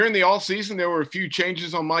During the offseason, there were a few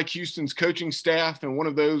changes on Mike Houston's coaching staff, and one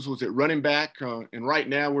of those was at running back. And right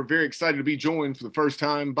now, we're very excited to be joined for the first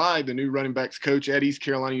time by the new running backs coach at East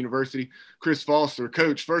Carolina University, Chris Foster.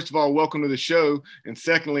 Coach, first of all, welcome to the show. And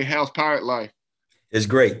secondly, how's Pirate life? It's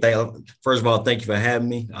great. First of all, thank you for having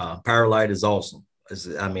me. Pirate Life is awesome. It's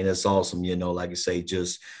awesome. Like I say,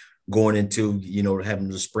 just going into, having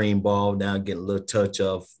the spring ball, now getting a little touch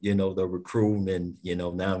of, the recruiting and,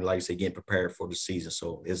 now, like I say, getting prepared for the season.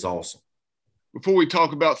 So it's awesome. Before we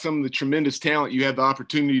talk about some of the tremendous talent you have the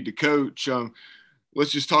opportunity to coach,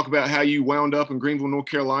 let's just talk about how you wound up in Greenville, North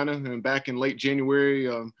Carolina. And back in late January,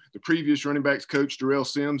 the previous running backs coach, Darrell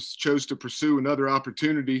Sims, chose to pursue another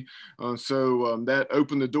opportunity. So that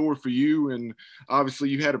opened the door for you. And obviously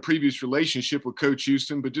you had a previous relationship with Coach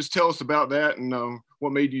Houston, but just tell us about that and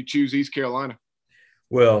what made you choose East Carolina.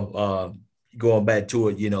 Well, going back to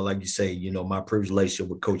it, like you say, my previous relationship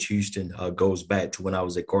with Coach Houston goes back to when I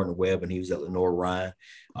was at Gardner Webb and he was at Lenore Ryan,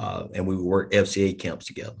 and we would work FCA camps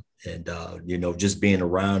together. And, just being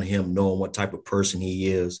around him, knowing what type of person he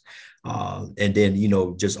is, and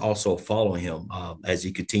then, just also following him as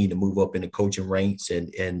he continued to move up in the coaching ranks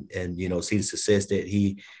and see the success that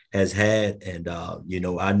he has had. And,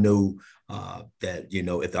 I knew that,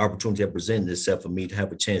 if the opportunity had presented itself for me to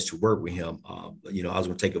have a chance to work with him, I was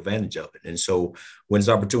going to take advantage of it. And so when this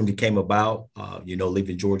opportunity came about,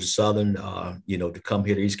 leaving Georgia Southern, to come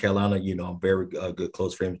here to East Carolina, I'm very good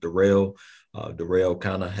close friends with Darrell. Darrell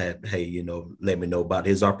kind of had, let me know about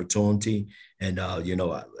his opportunity. And,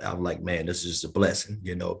 I'm like, man, this is just a blessing,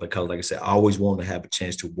 because like I said, I always wanted to have a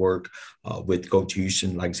chance to work with Coach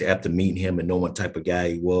Houston, like I said, after meeting him and knowing what type of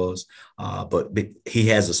guy he was. But he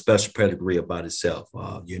has a special pedigree about himself.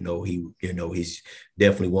 He's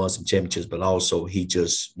definitely won some championships, but also he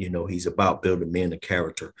just, he's about building men of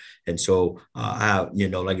character. And so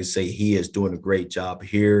like I say, he is doing a great job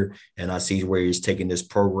here. And I see where he's taking this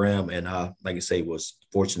program. And I, like I say, was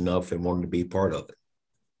fortunate enough and wanted to be part of it.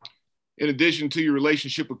 In addition to your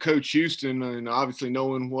relationship with Coach Houston and obviously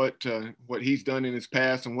knowing what he's done in his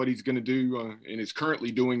past and what he's going to do and is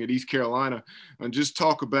currently doing at East Carolina, and just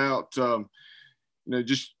talk about,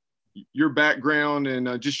 just your background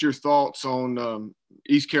and just your thoughts on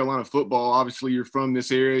East Carolina football. Obviously, you're from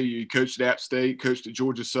this area. You coached at App State, coached at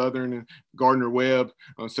Georgia Southern and Gardner Webb.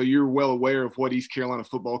 So you're well aware of what East Carolina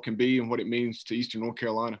football can be and what it means to Eastern North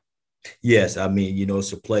Carolina. Yes,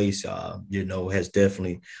 it's a place, has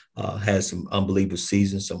definitely had some unbelievable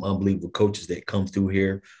seasons, some unbelievable coaches that come through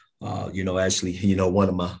here. Actually, one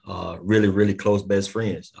of my really, really close best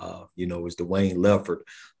friends, is Dwayne Lefford,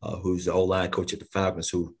 who's the O-line coach at the Falcons,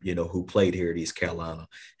 who played here at East Carolina.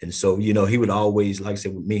 And so, he would always, like I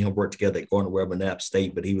said, with me and him work together at Gardner Webb and App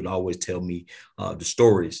State, but he would always tell me the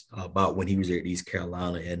stories about when he was there at East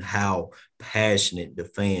Carolina and how passionate the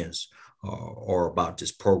fans or about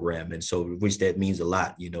this program. And so, which that means a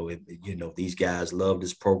lot, these guys love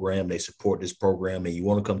this program, they support this program, and you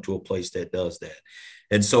want to come to a place that does that.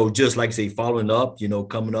 And so just like I say, following up,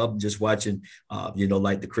 coming up, just watching,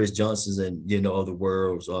 like the Chris Johnsons and, of the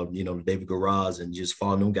worlds, the David Garage and just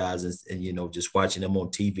following them guys and, just watching them on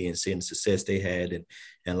TV and seeing the success they had.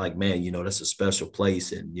 And like, man, that's a special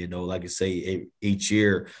place. And, like I say, each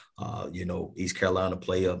year, East Carolina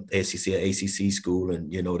play a SEC or ACC school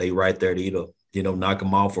and, they right there to either, knock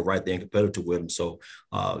them off or right there in competitive with them. So,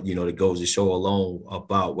 it goes to show alone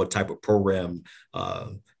about what type of program,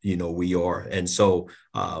 we are. And so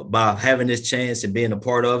by having this chance and being a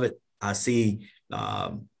part of it, I see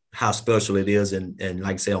how special it is. And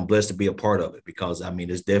like I say, I'm blessed to be a part of it because,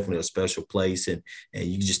 it's definitely a special place. And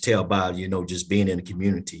you can just tell by, just being in the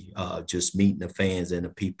community, just meeting the fans and the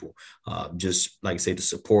people, just like I say, the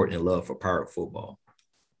support and love for Pirate football.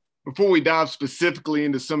 Before we dive specifically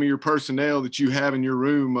into some of your personnel that you have in your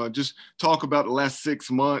room, just talk about the last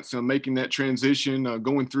 6 months making that transition,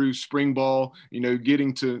 going through spring ball,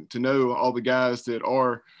 getting to know all the guys that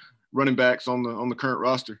are running backs on the current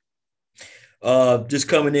roster. Just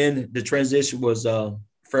coming in, the transition was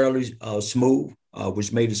fairly smooth,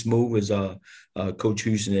 which made it smooth as Coach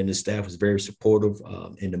Houston and his staff was very supportive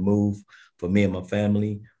in the move for me and my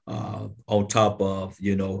family. On top of,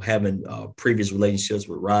 having previous relationships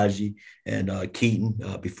with Raji and Keaton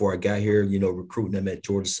before I got here, recruiting them at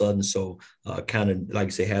Georgia Southern. So kind of, like I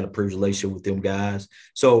say, had a previous relationship with them guys.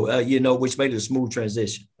 So, which made it a smooth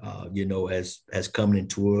transition, as coming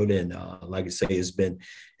into it. And like I say, it's been,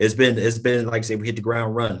 like I say, we hit the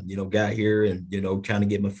ground running, got here and, kind of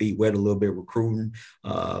get my feet wet a little bit, recruiting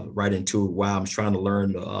right into it while I'm trying to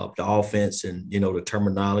learn the offense and, the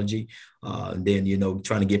terminology. And then,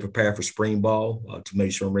 trying to get prepared for spring ball to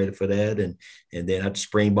make sure I'm ready for that. And then after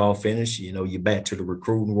spring ball finished, finish, you're back to the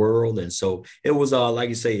recruiting world. And so it was, like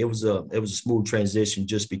you say, it was a smooth transition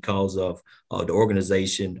just because of the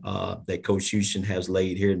organization that Coach Houston has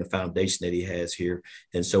laid here and the foundation that he has here.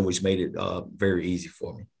 And so which made it very easy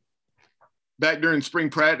for me. Back during spring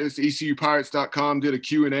practice, ECUPirates.com did a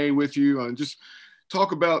Q&A with you. Just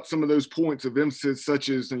talk about some of those points of emphasis, such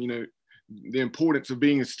as, the importance of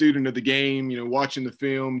being a student of the game, watching the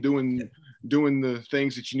film, doing the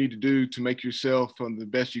things that you need to do to make yourself the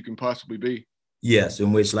best you can possibly be. Yes,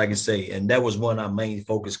 in which, like I say, and that was one of our main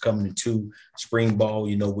focus coming into spring ball.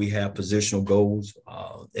 We have positional goals,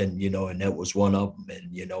 and that was one of them.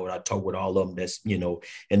 And I talked with all of them. That's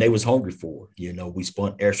and they was hungry for it. We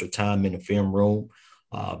spent extra time in the film room,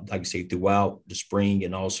 like I say, throughout the spring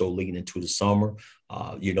and also leading into the summer.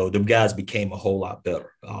 Them guys became a whole lot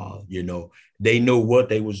better. They knew what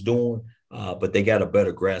they was doing, but they got a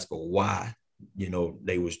better grasp of why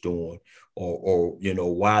they was doing, or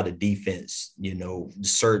why the defense,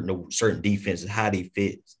 certain defenses, how they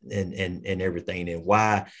fit and everything, and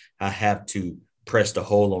why I have to press the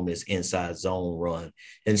hole on this inside zone run.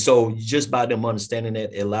 And so just by them understanding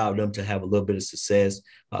that, it allowed them to have a little bit of success,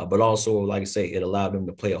 but also, like I say, it allowed them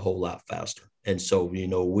to play a whole lot faster. And so,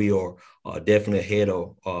 we are definitely ahead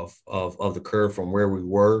of the curve from where we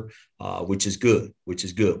were, which is good.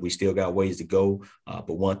 We still got ways to go.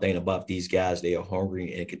 But one thing about these guys, they are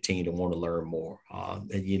hungry and continue to want to learn more.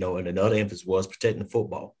 And another emphasis was protecting the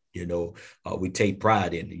football. We take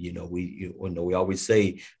pride in it. We always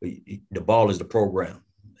say the ball is the program.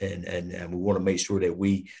 And we want to make sure that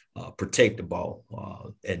we protect the ball.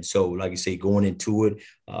 And so, like I say, going into it,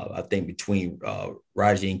 I think between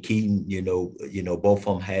Raji and Keaton, both of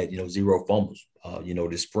them had, 0 fumbles,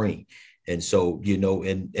 this spring. And so,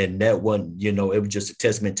 and that one, it was just a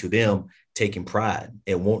testament to them taking pride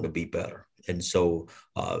and wanting to be better. And so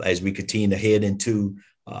as we continue to head into,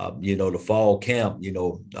 the fall camp,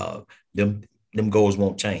 them goals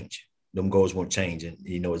won't change. Them goals won't change. And,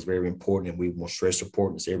 it's very important. And we want to stress the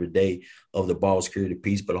importance every day of the ball security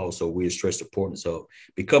piece, but also we stress the importance of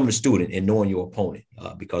becoming a student and knowing your opponent.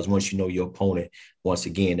 Because once you know your opponent, once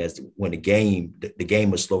again, that's when the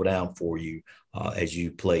game will slow down for you as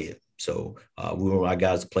you play it. So we want our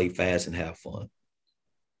guys to play fast and have fun.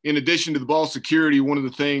 In addition to the ball security, one of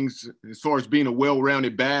the things as far as being a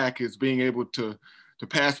well-rounded back is being able to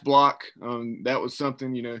pass block. That was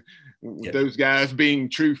something, with those guys being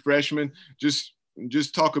true freshmen. Just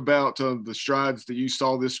talk about the strides that you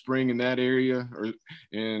saw this spring in that area,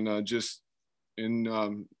 and just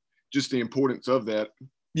the importance of that.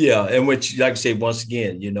 Yeah, and which, like I say, once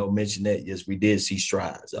again, mention that, yes, we did see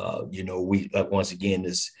strides. We once again,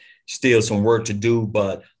 there's still some work to do,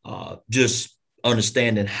 but just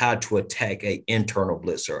understanding how to attack a internal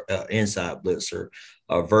blitzer, inside blitzer,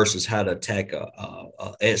 versus how to attack a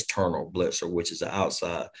external blitzer, which is an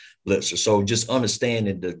outside blitzer. So just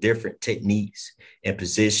understanding the different techniques and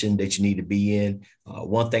position that you need to be in.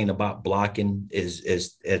 One thing about blocking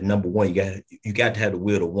is number one, you got to have the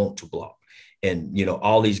will to want to block. And,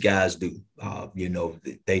 all these guys do,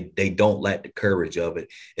 they don't lack the courage of it.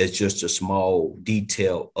 It's just a small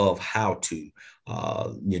detail of how to,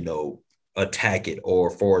 attack it, or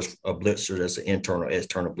for a blitzer that's an internal,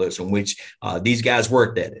 external blitzer, in which these guys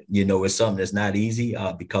worked at it. It's something that's not easy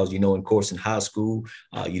because, of course, in high school,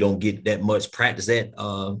 you don't get that much practice at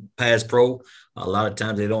pass pro. A lot of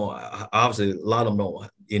times they don't, obviously, a lot of them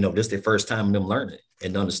don't, this is their first time them learning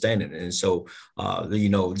and understanding it. And so,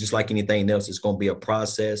 just like anything else, it's going to be a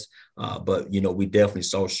process. But, we definitely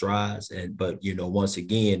saw strides. But, once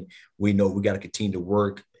again, we know we got to continue to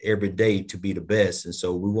work every day to be the best. And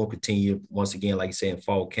so we won't continue, once again, like you say, in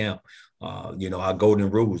fall camp, our golden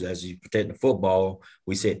rules as you protect the football.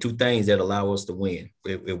 We said 2 things that allow us to win.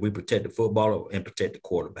 If we protect the football and protect the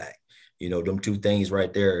quarterback, them 2 things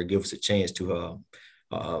right there give us a chance to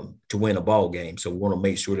win a ball game. So we want to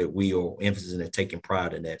make sure that we are emphasizing and taking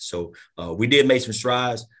pride in that. So we did make some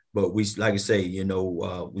strides, but we, like I say,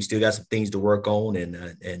 we still got some things to work on. And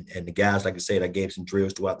the guys, like I said, I gave some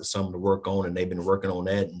drills throughout the summer to work on, and they've been working on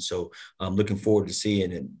that. And so I'm looking forward to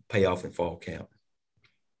seeing it pay off in fall camp.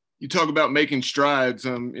 You talk about making strides.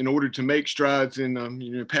 In order to make strides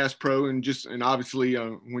in pass pro, and obviously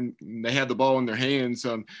when they have the ball in their hands,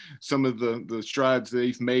 some of the strides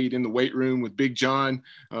they've made in the weight room with Big John.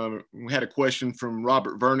 We had a question from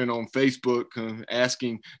Robert Vernon on Facebook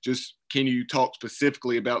asking, just can you talk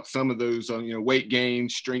specifically about some of those weight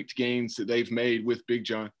gains, strength gains that they've made with Big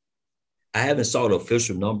John? I haven't saw the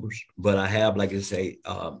official numbers, but I have, like I say,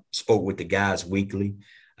 spoke with the guys weekly.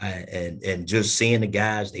 And just seeing the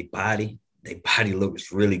guys, their body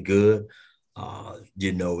looks really good,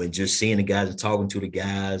 and just seeing the guys and talking to the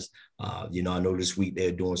guys, I know this week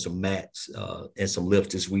they're doing some mats and some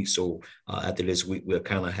lifts this week. So after this week, we'll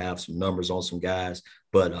kind of have some numbers on some guys.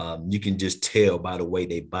 But you can just tell by the way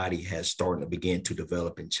their body has started to begin to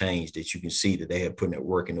develop and change that you can see that they have put that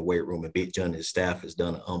work in the weight room, and Big John and his staff has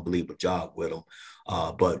done an unbelievable job with them.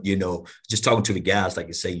 But, just talking to the guys, like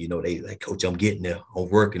I say, they like, Coach, I'm getting there. I'm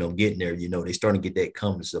working. I'm getting there. They starting to get that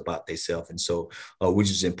confidence about themselves. And so, which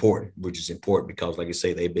is important because, like I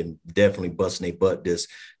say, they've been definitely busting their butt this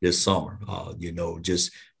summer.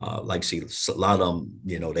 Like I see, a lot of them,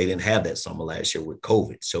 they didn't have that summer last year with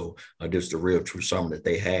COVID. So this is the real true summer that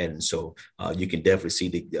they had. And so you can definitely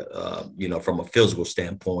see from a physical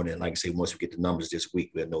standpoint. And like I say, once we get the numbers this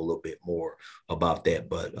week, we'll know a little bit more about that.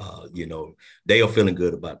 But, they are feeling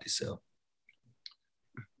good about themselves.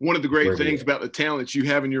 One of the great things about the talent that you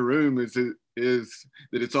have in your room is that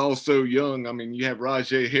it's all so young. I mean, you have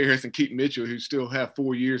Rahjai Harris and Keaton Mitchell who still have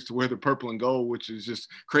 4 years to wear the purple and gold, which is just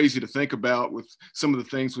crazy to think about with some of the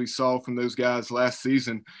things we saw from those guys last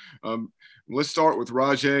season. Let's start with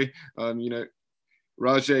Rahjai.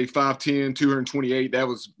 Rahjai, 5'10", 228. That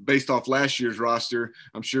was based off last year's roster.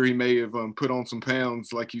 I'm sure he may have put on some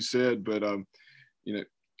pounds, like you said, but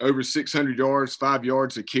over 600 yards, 5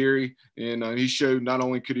 yards a carry. And he showed not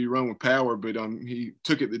only could he run with power, but he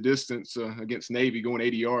took it the distance against Navy going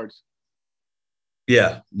 80 yards.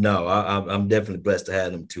 Yeah, no, I'm definitely blessed to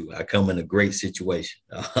have them too. I come in a great situation.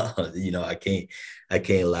 I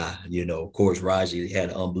can't lie. Of course, Rahjai had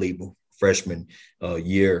an unbelievable freshman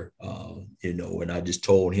year, and I just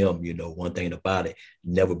told him, one thing about it,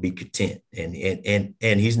 never be content. And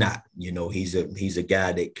he's not, he's a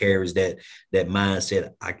guy that carries that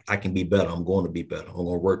mindset. I can be better. I'm going to be better. I'm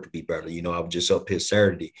going to work to be better. I was just up here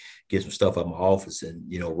Saturday, get some stuff out of my office and,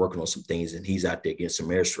 working on some things, and he's out there getting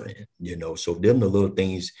some extra in, so them the little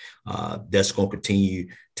things that's going to continue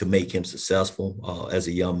to make him successful as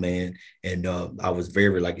a young man. And I was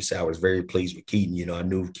very pleased with Keaton. I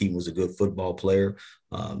knew Keaton was a good football player.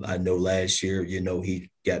 I know last year, he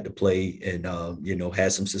got to play and,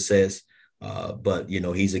 had some success. But,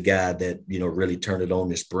 he's a guy that, really turned it on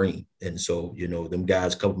this spring. And so, them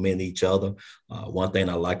guys complement each other. One thing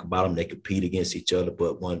I like about them, they compete against each other,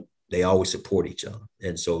 but they always support each other.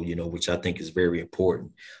 And so, which I think is very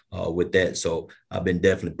important with that. So I've been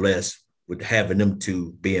definitely blessed with having them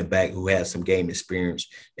two being back who have some game experience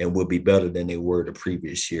and will be better than they were the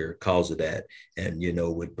previous year because of that. And,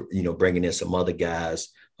 with, bringing in some other guys,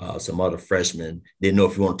 some other freshmen, didn't know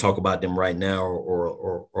if you want to talk about them right now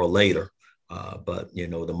or later. But,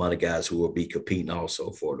 the other guys who will be competing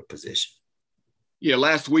also for the position. Yeah,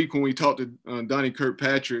 last week when we talked to Donnie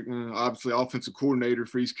Kirkpatrick, obviously offensive coordinator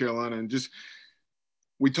for East Carolina, and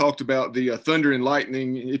we talked about the thunder and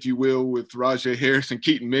lightning, if you will, with Rahjai Harris and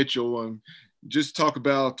Keaton Mitchell. Just talk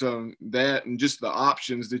about that and just the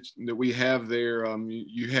options that we have there.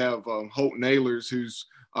 You have Holt Nailers, who's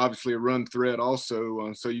obviously a run threat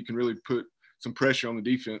also, so you can really put some pressure on the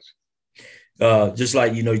defense. Just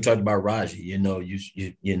like, you talked about Rahjai,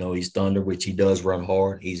 he's thunder, which he does run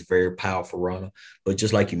hard. He's a very powerful runner. But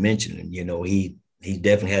just like you mentioned, he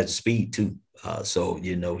definitely has the speed too. So,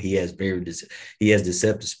 he has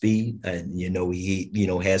deceptive speed, and, he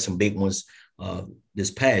has some big ones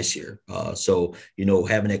this past year. So,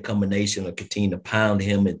 having that combination of continue to pound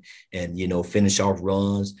him and finish off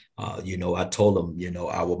runs. I told him,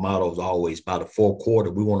 our motto is always by the fourth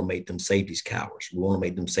quarter, we want to make them safeties cowards. We want to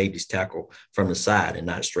make them safeties tackle from the side and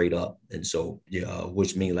not straight up. And so,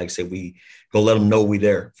 which means, like I said, we go let them know we're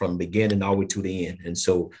there from the beginning all the way to the end. And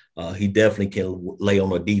so he definitely can lay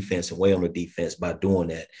on the defense and weigh on the defense by doing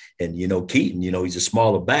that. And, Keaton, he's a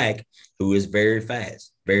smaller back who is very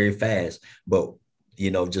fast, but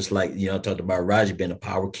just like, I talked about Rahjai being a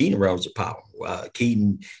power, Keaton runs a power.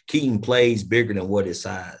 Keaton plays bigger than what his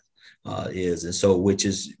size is. And so, which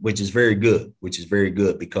is very good,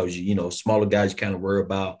 because, smaller guys kind of worry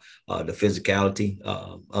about the physicality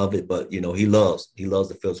of it, but, he loves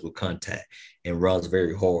the physical contact and runs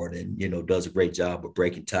very hard and, does a great job of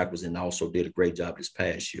breaking tackles and also did a great job this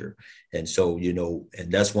past year. And so,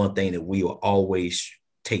 and that's one thing that we will always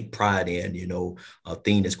take pride in, a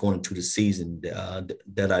thing that's going into the season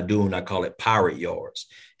that I do, and I call it pirate yards.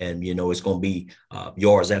 And, it's going to be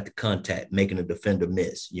yards after contact, making a defender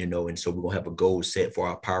miss, and so we're going to have a goal set for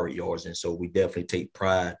our pirate yards. And so we definitely take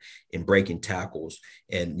pride in breaking tackles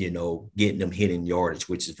and, getting them hitting yardage,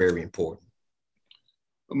 which is very important.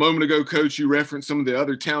 A moment ago, Coach, you referenced some of the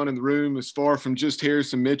other talent in the room as far from just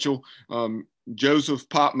Harris and Mitchell. Joseph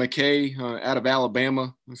Pop McKay out of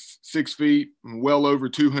Alabama, 6 feet, well over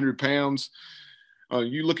 200 pounds.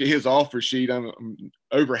 You look at his offer sheet.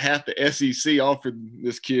 over half the SEC offered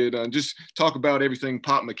this kid. Just talk about everything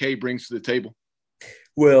Pop McKay brings to the table.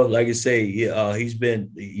 Well, like I say, he's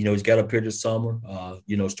been, he's got up here this summer,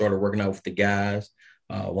 started working out with the guys.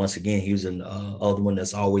 Once again, he was an other one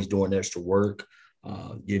that's always doing extra work.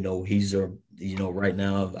 He's right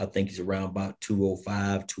now, I think he's around about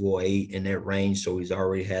 205, 208 in that range. So he's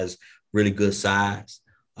already has really good size.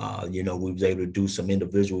 We was able to do some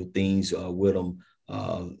individual things with him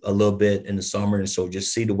a little bit in the summer. And so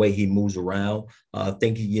just see the way he moves around. I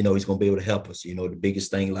think, he's going to be able to help us. The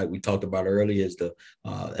biggest thing, like we talked about earlier, is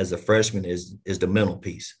as a freshman is the mental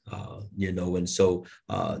piece, and so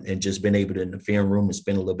and just being able to in the film room and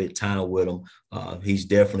spend a little bit of time with him. He's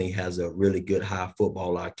definitely has a really good high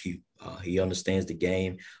football IQ. He understands the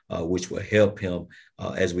game, which will help him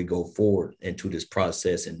as we go forward into this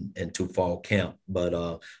process and to fall camp. But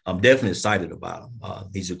I'm definitely excited about him.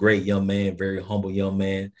 He's a great young man, very humble young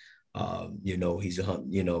man. He's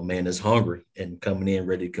a man that's hungry and coming in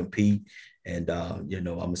ready to compete. And,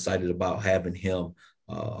 I'm excited about having him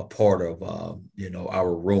a part of,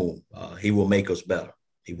 our room. He will make us better.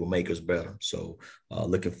 He will make us better. So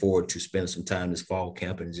looking forward to spending some time this fall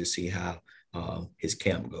camp and just see how his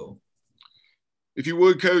camp goes. If you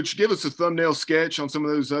would, Coach, give us a thumbnail sketch on some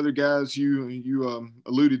of those other guys you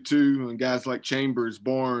alluded to, and guys like Chambers,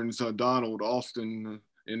 Barnes, Donald, Austin,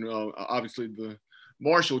 and obviously the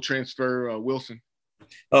Marshall transfer, Wilson.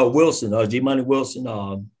 Wilson, G-Money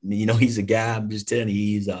Wilson, he's a guy, I'm just telling you,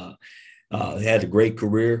 he's had a great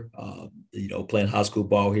career, playing high school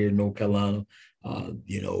ball here in North Carolina.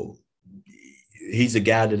 He's a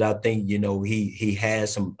guy that I think, he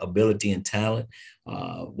has some ability and talent.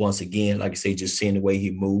 Once again, like I say, just seeing the way he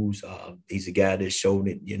moves, he's a guy that showed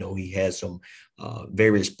it, he has some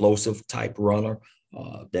very explosive type runner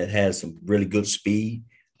that has some really good speed.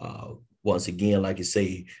 Once again, like I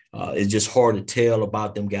say, it's just hard to tell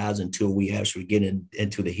about them guys until we actually get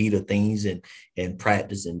into the heat of things and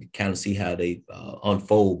practice and kind of see how they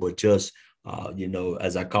unfold. But just,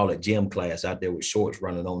 as I call it, gym class out there with shorts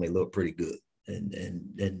running on, they look pretty good.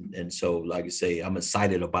 And so, like I say, I'm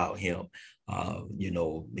excited about him.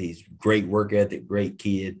 He's great work ethic, great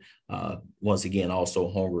kid. Once again,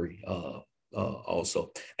 also hungry.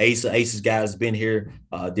 Also, Ace's guys been here,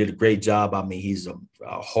 did a great job. I mean, he's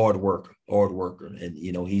a hard worker, and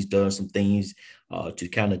he's done some things to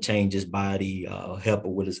kind of change his body, help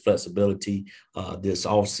him with his flexibility this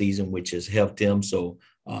off season, which has helped him. So.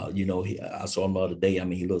 I saw him the other day. I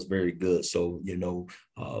mean, he looks very good. So,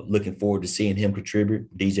 looking forward to seeing him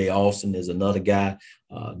contribute. DJ Austin is another guy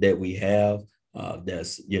that we have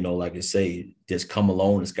that's, like I say, just come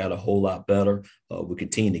along. It's got a whole lot better. We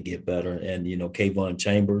continue to get better. And, Kayvon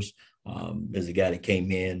Chambers is a guy that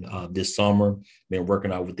came in this summer, been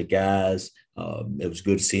working out with the guys. It was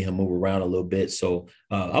good to see him move around a little bit. So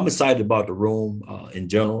I'm excited about the room in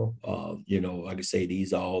general. Like I say,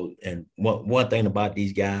 these all, and one thing about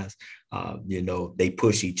these guys, they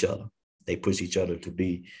push each other. They push each other to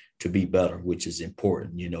be better, which is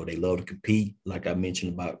important. They love to compete. Like I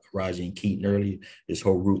mentioned about Raji and Keaton earlier, this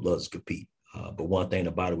whole group loves to compete. But one thing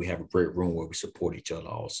about it, we have a great room where we support each other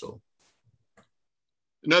also.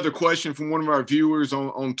 Another question from one of our viewers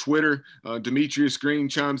on Twitter, Demetrius Green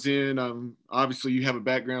chimes in. Obviously, you have a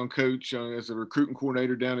background, Coach, as a recruiting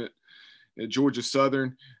coordinator down at Georgia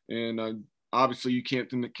Southern, and obviously you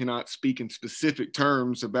cannot speak in specific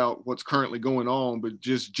terms about what's currently going on, but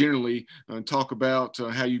just generally talk about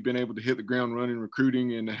how you've been able to hit the ground running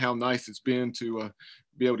recruiting and how nice it's been to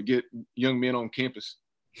be able to get young men on campus.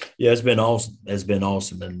 Yeah, it's been awesome. It's been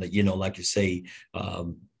awesome, and like you say.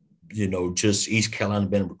 Just East Carolina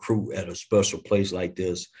being a recruit at a special place like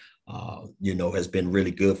this, has been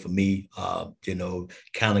really good for me.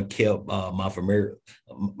 Kind of kept my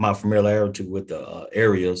familiarity with the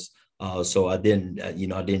areas. So I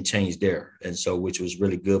didn't change there. And so, which was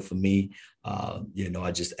really good for me.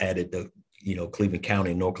 I just added the, Cleveland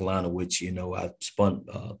County, North Carolina, which, I spent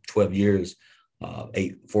 12 years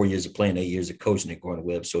 4 years of playing, 8 years of coaching at Gardner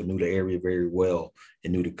Webb, so knew the area very well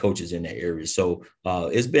and knew the coaches in that area. So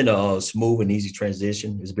it's been a smooth and easy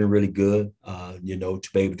transition. It's been really good, to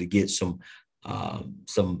be able to get some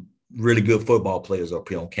really good football players up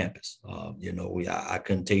here on campus. I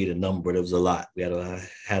couldn't tell you the number, but it was a lot. We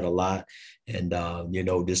had a lot, and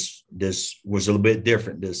this was a little bit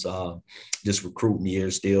different. This recruiting year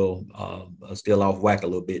still off whack a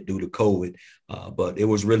little bit due to COVID, but it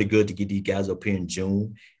was really good to get these guys up here in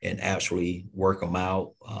June and actually work them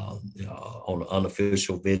out on an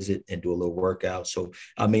unofficial visit and do a little workout. So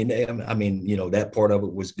that part of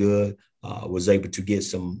it was good. Was able to get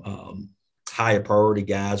some higher priority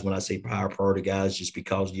guys. When I say higher priority guys, just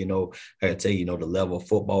because, I can tell you, the level of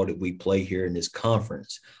football that we play here in this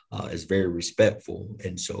conference is very respectful.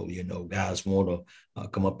 And so, guys want to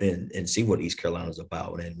come up and see what East Carolina's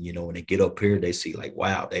about. And, when they get up here, they see like,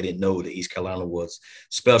 wow, they didn't know that East Carolina was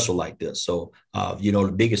special like this. So,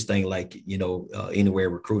 the biggest thing, like, anywhere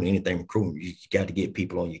recruiting, anything recruiting, you got to get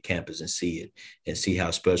people on your campus and see it and see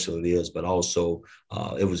how special it is. But also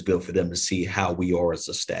it was good for them to see how we are as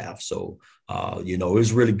a staff. So, it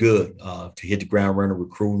was really good to hit the ground running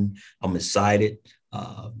recruiting. I'm excited,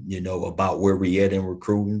 about where we at in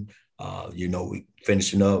recruiting. We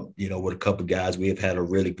finishing up, with a couple of guys. We have had a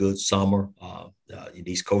really good summer.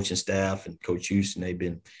 These coaching staff and Coach Houston, they've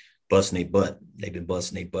been busting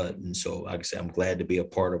their butt. And so, like I said, I'm glad to be a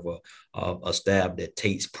part of a staff that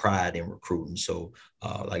takes pride in recruiting. So,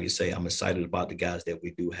 like I say, I'm excited about the guys that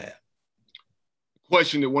we do have.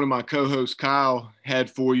 Question that one of my co-hosts, Kyle, had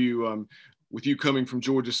for you. With you coming from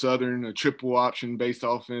Georgia Southern, a triple option based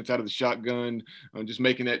offense out of the shotgun, just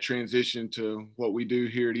making that transition to what we do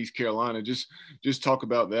here at East Carolina. Just talk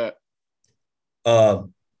about that.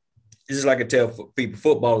 This is like I tell people,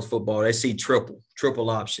 football is football. They see triple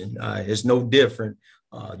option. It's no different.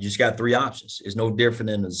 You just got three options. It's no different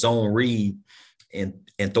than a zone read and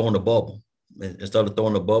throwing the bubble. Instead of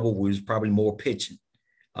throwing the bubble, we was probably more pitching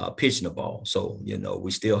the ball. So,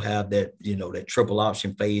 we still have that, that triple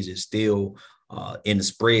option phase is still in the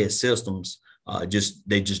spread systems.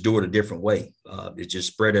 They just do it a different way. They just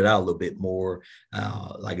spread it out a little bit more.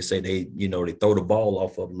 Like I say, they throw the ball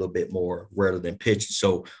off of a little bit more rather than pitching.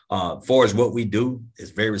 So as far as what we do,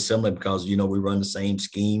 it's very similar because, we run the same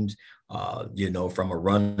schemes. From a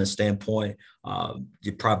running standpoint,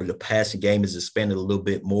 probably the passing game is expanded a little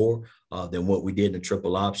bit more than what we did in the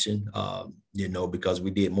triple option, because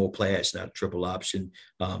we did more play action out of triple option.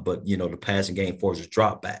 But, the passing game for us is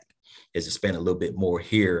drop back is expanded a little bit more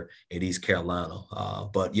here in East Carolina.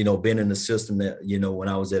 But, being in the system that, when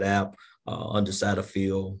I was at App, underside of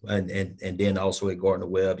field and then also at Gardner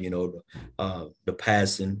Webb, the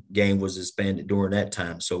passing game was expanded during that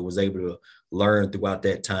time. So was able to learn throughout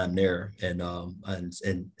that time there. And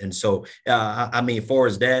so, as far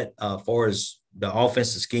as that, far as the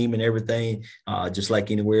offensive scheme and everything, just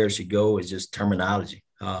like anywhere else you go, is just terminology.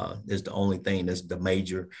 Is the only thing that's the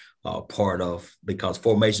major part of, because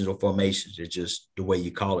formations are formations. It's just the way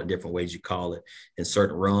you call it, different ways you call it. And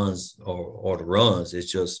certain runs or the runs,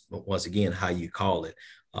 it's just, once again, how you call it.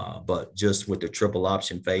 But just with the triple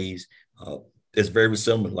option phase, it's very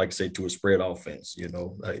similar, like I say, to a spread offense.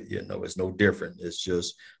 It's no different. It's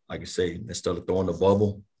just, like I say, instead of throwing the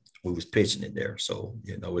bubble, we was pitching it there. So,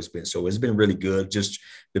 it's been really good. Just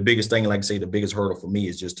the biggest thing, like I say, the biggest hurdle for me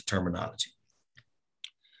is just the terminology.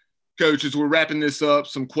 Coach, as we're wrapping this up,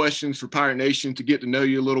 some questions for Pirate Nation to get to know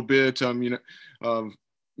you a little bit.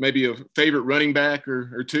 Maybe a favorite running back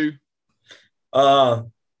or two. Of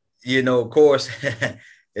course,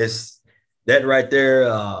 it's that right there.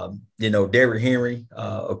 Derrick Henry,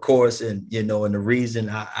 of course, and and the reason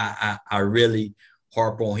I really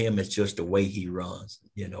harp on him is just the way he runs.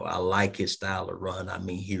 I like his style of run. I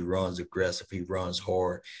mean, he runs aggressive. He runs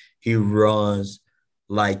hard. He runs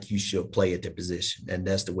like you should play at the position. And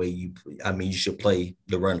that's the way you should play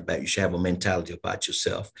the running back. You should have a mentality about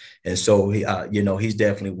yourself. And so, he's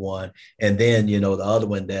definitely one. And then, the other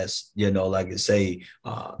one that's, like I say,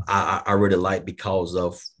 I really like because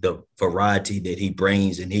of the variety that he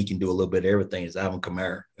brings, and he can do a little bit of everything, is Alvin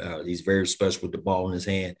Kamara. He's very special with the ball in his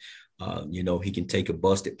hand. He can take a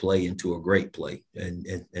busted play into a great play.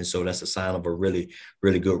 And so that's a sign of a really,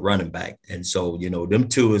 really good running back. And so, them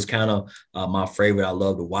two is kind of my favorite. I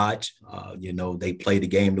love to watch. They play the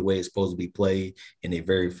game the way it's supposed to be played, and they're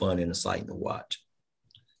very fun and exciting to watch.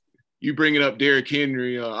 You bringing up Derrick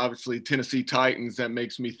Henry, obviously Tennessee Titans, that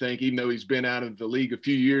makes me think, even though he's been out of the league a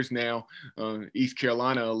few years now, East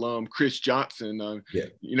Carolina alum Chris Johnson,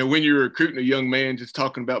 when you're recruiting a young man, just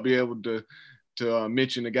talking about being able to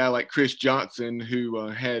mention a guy like Chris Johnson, who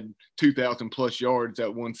had 2,000 plus yards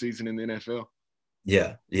that one season in the NFL.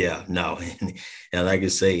 Yeah, no. And like I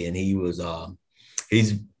say, and he was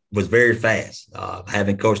very fast.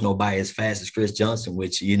 Haven't coached nobody as fast as Chris Johnson,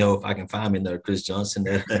 which, if I can find another Chris Johnson,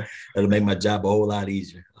 that'll make my job a whole lot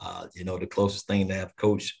easier. The closest thing to have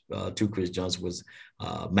coached to Chris Johnson was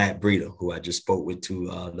Matt Breida, who I just spoke with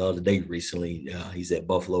the other day recently. He's at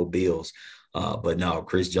Buffalo Bills. But no,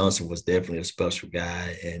 Chris Johnson was definitely a special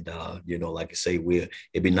guy. And, like I say,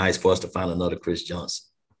 it'd be nice for us to find another Chris Johnson.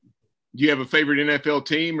 Do you have a favorite NFL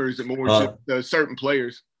team, or is it more just certain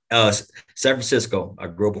players? San Francisco. I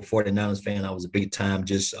grew up a 49ers fan. I was a big time,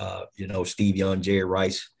 Steve Young, Jerry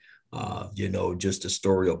Rice, You know, just the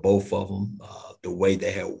story of both of them, the way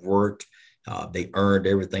they had worked. They earned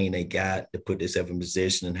everything they got to put themselves in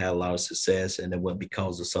position and had a lot of success. And it wasn't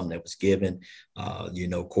because of something that was given. You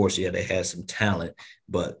know, of course, yeah, they had some talent,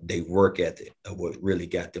 but they work ethic what really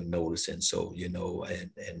got them noticed. And so, you know,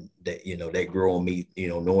 and that, you know, that grew on me, you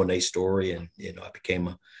know, knowing their story. And, you know, I became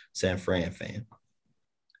a San Fran fan.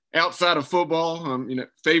 Outside of football, you know,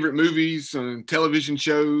 favorite movies, television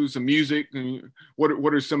shows, and music.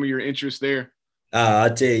 What are some of your interests there? I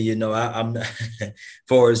tell you, you know, I'm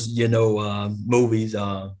far as you know, movies,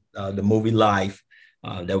 the movie Life,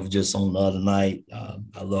 that was just on the other night.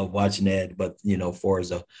 I love watching that. But you know, far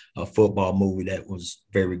as a football movie that was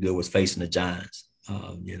very good was Facing the Giants.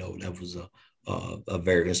 You know, that was a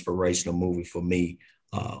very inspirational movie for me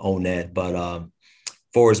on that. But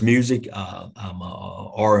far as music, I'm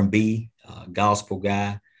a R&B gospel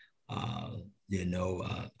guy. Uh, you know,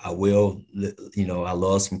 I will, you know, I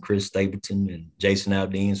love some Chris Stapleton and Jason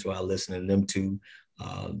Aldean, so I listen to them too,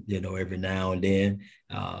 you know, every now and then,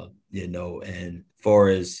 you know, and far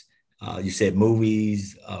as you said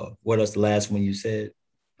movies, what else the last one you said?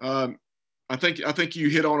 Um, I think you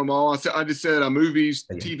hit on them all. I just said movies,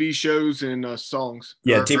 Yeah, TV shows, and songs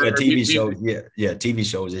yeah, or TV music. shows. Yeah, yeah, TV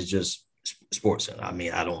shows is just sports. I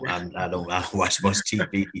mean, I don't watch much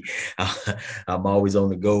TV. I'm always on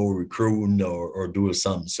the go recruiting or doing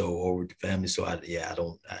something. So or with the family. So I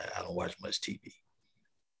don't watch much TV.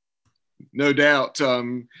 No doubt.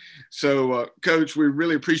 Coach, we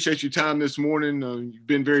really appreciate your time this morning. You've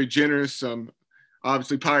been very generous.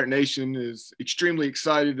 Obviously, Pirate Nation is extremely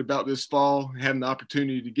excited about this fall, having the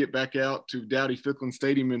opportunity to get back out to Dowdy-Ficklen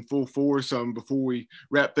Stadium in full force. Before we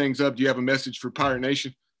wrap things up, do you have a message for Pirate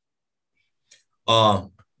Nation?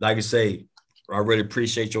 Like I say, I really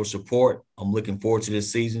appreciate your support. I'm looking forward to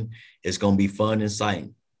this season. It's going to be fun and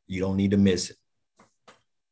exciting. You don't need to miss it.